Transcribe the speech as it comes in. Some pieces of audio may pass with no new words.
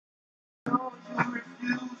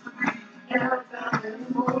Nothing,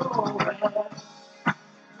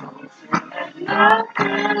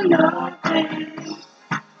 nothing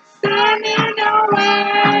standing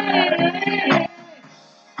away.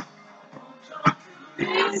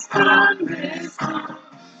 Listen,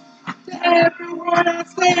 to everyone I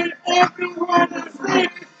say,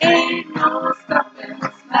 ain't no stopping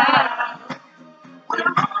us now.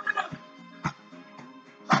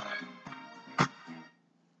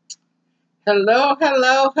 Hello,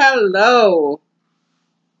 hello, hello.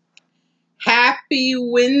 Happy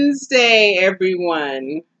Wednesday,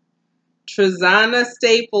 everyone. Trazana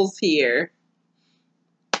Staples here.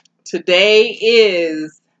 Today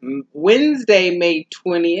is Wednesday, May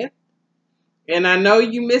 20th. And I know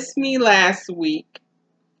you missed me last week.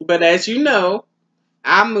 But as you know,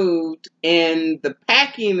 I moved and the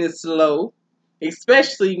packing is slow.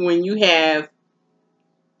 Especially when you have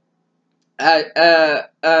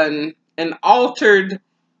an altered,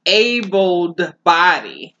 abled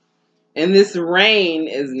body. And this rain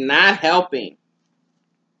is not helping.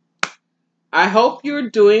 I hope you're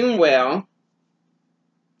doing well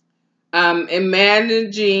in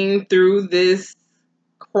managing through this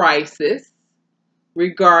crisis,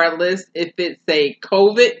 regardless if it's a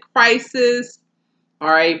COVID crisis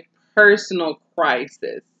or a personal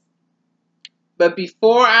crisis. But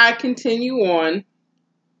before I continue on,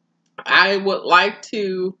 I would like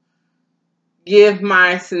to give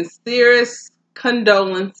my sincerest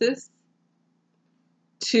condolences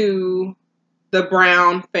to the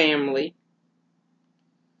Brown family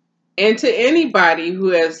and to anybody who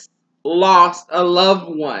has lost a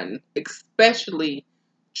loved one, especially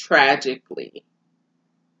tragically.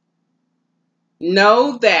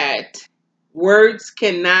 Know that words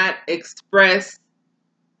cannot express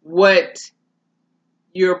what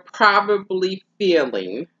you're probably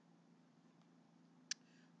feeling,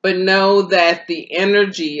 but know that the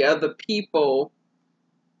energy of the people,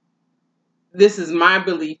 this is my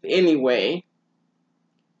belief anyway,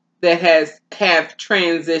 that have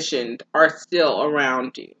transitioned are still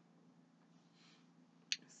around you.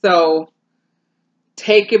 So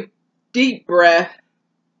take a deep breath.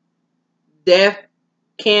 Death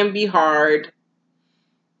can be hard,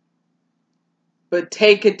 but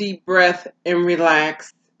take a deep breath and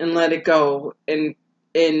relax and let it go, and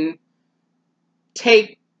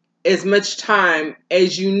take as much time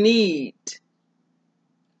as you need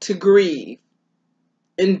to grieve,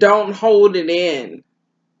 and don't hold it in.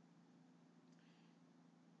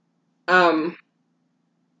 And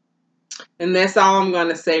that's all I'm going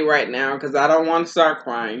to say right now, because I don't want to start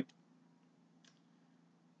crying.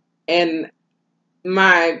 And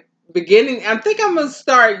my beginning, I think I'm going to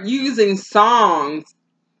start using songs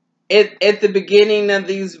at the beginning of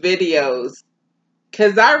these videos,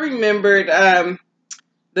 because I remembered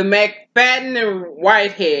the McFADDEN and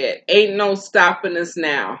WHITEHEAD, Ain't No Stopping Us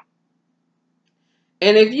Now.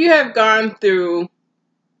 And if you have gone through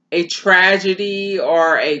a tragedy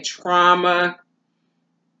or a trauma,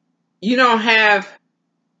 you don't have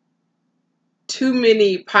too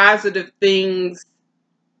many positive things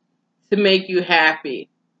to make you happy.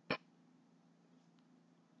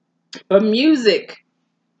 But music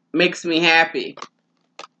makes me happy.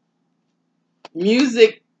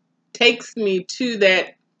 Music takes me to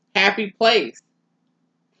that happy place.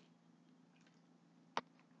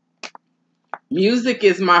 Music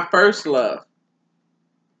is my first love.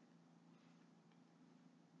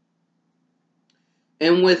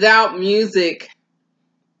 And without music,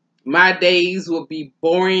 my days will be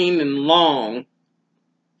boring and long.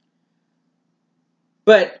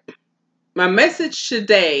 But my message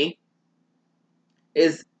today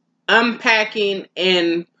is unpacking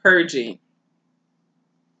and purging.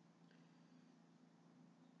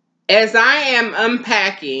 As I am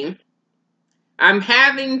unpacking, I'm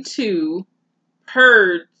having to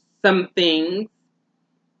purge some things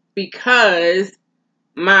because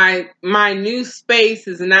my new space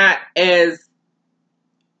is not as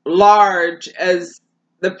large as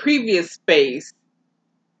the previous space,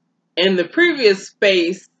 and the previous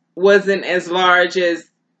space wasn't as large as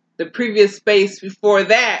the previous space before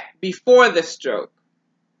that, before the stroke.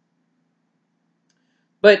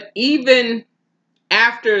 But even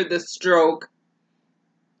after the stroke,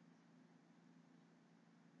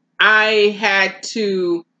 I had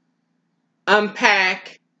to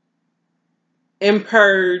unpack and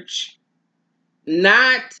purge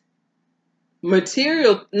not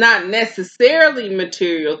necessarily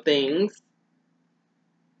material things,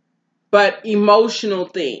 but emotional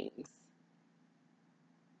things,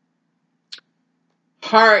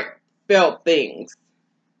 heartfelt things.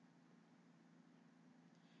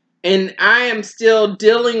 And I am still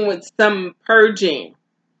dealing with some purging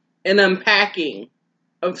and unpacking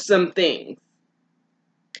of some things.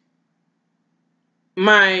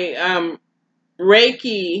 My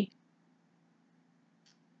Reiki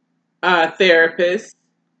therapist,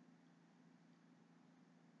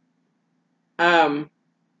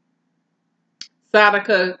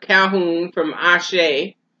 Sadaka Calhoun from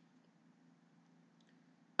Ashe,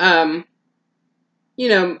 you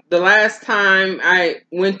know, the last time I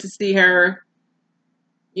went to see her,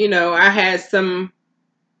 you know, I had some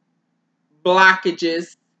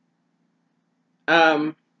blockages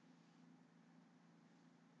from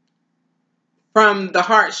the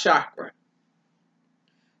heart chakra.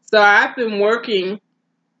 So I've been working,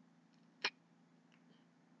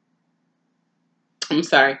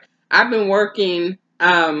 I've been working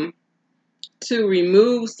to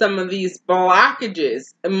remove some of these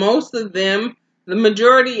blockages. And most of them, the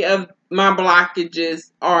majority of my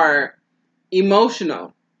blockages are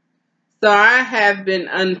emotional. So I have been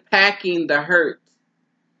unpacking the hurt,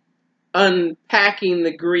 unpacking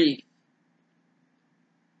the grief,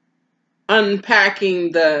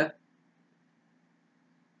 unpacking the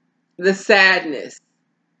sadness,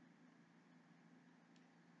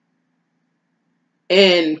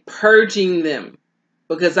 and purging them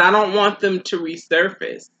because I don't want them to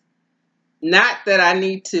resurface. Not that I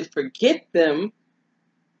need to forget them,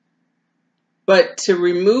 but to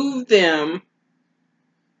remove them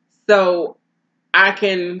so I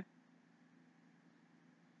can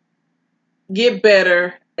get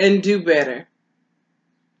better and do better.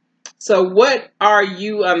 So what are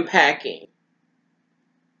you unpacking?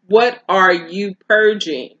 What are you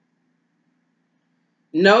purging?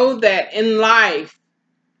 Know that in life,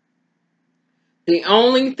 the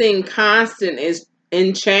only thing constant is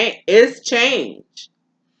change.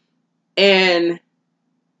 And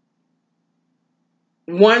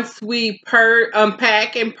once we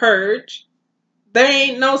unpack and purge, there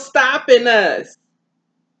ain't no stopping us.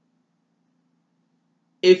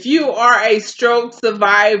 If you are a stroke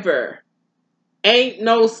survivor, ain't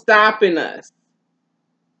no stopping us.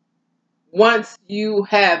 Once you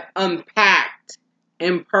have unpacked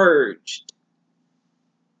and purged.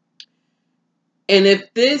 And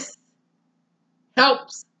if this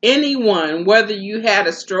helps anyone, whether you had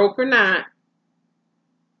a stroke or not,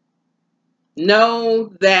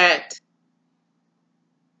 know that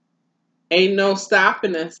ain't no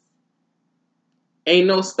stopping us. Ain't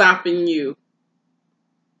no stopping you.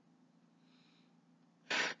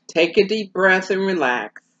 Take a deep breath and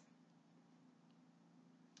relax.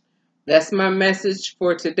 That's my message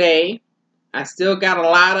for today. I still got a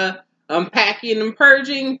lot of unpacking and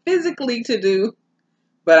purging physically to do,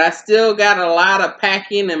 but I still got a lot of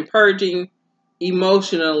packing and purging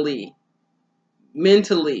emotionally,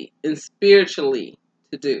 mentally, and spiritually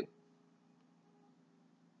to do.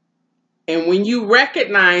 And when you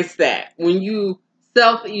recognize that, when you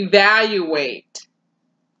self-evaluate,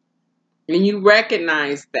 and you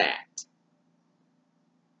recognize that,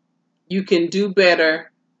 you can do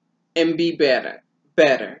better and be better.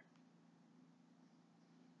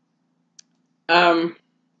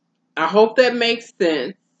 I hope that makes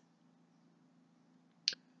sense.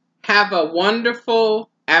 Have a wonderful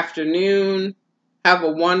afternoon. Have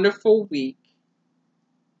a wonderful week.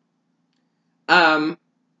 And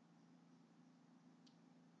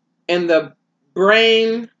the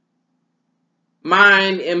brain,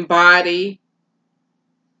 mind, and body,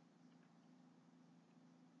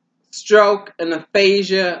 stroke and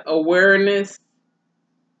aphasia awareness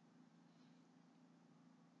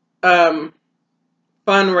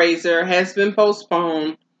fundraiser has been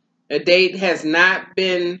postponed. A date has not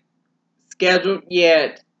been scheduled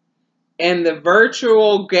yet, and the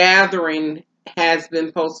virtual gathering has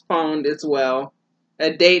been postponed as well.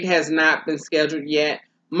 A date has not been scheduled yet,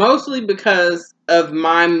 mostly because of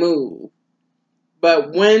my move.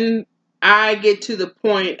 But when I get to the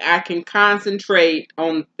point I can concentrate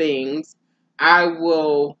on things, I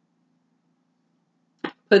will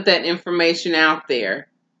put that information out there.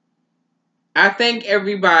 I thank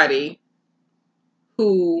everybody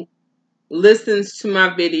who listens to my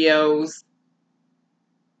videos,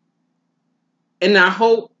 and I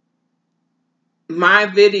hope my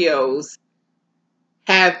videos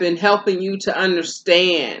have been helping you to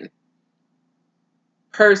understand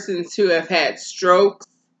persons who have had strokes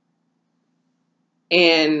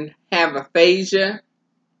and have aphasia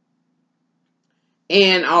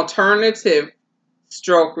and alternative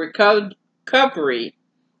stroke recovery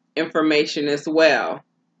information as well.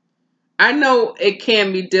 I know it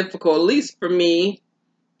can be difficult, at least for me,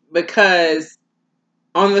 because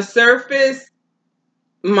on the surface,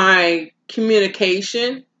 my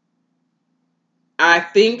communication I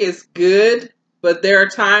think it's good, but there are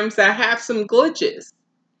times I have some glitches.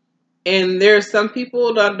 And there's some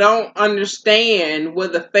people that don't understand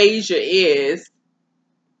what aphasia is.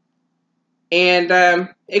 And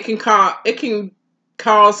it can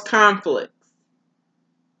cause conflicts.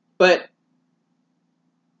 But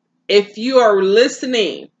if you are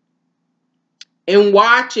listening and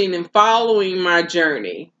watching and following my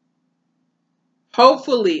journey,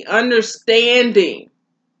 hopefully understanding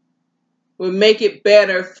will make it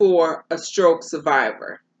better for a stroke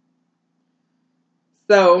survivor.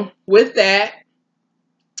 So with that,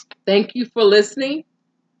 thank you for listening.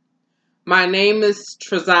 My name is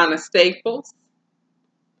Trazana Staples.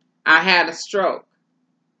 I had a stroke.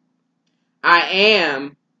 I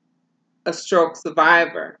am a stroke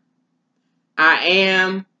survivor. I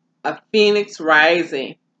am a phoenix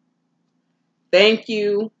rising. Thank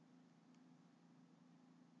you.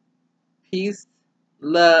 Peace,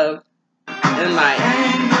 love, and light.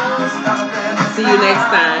 See you next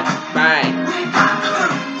time. Bye.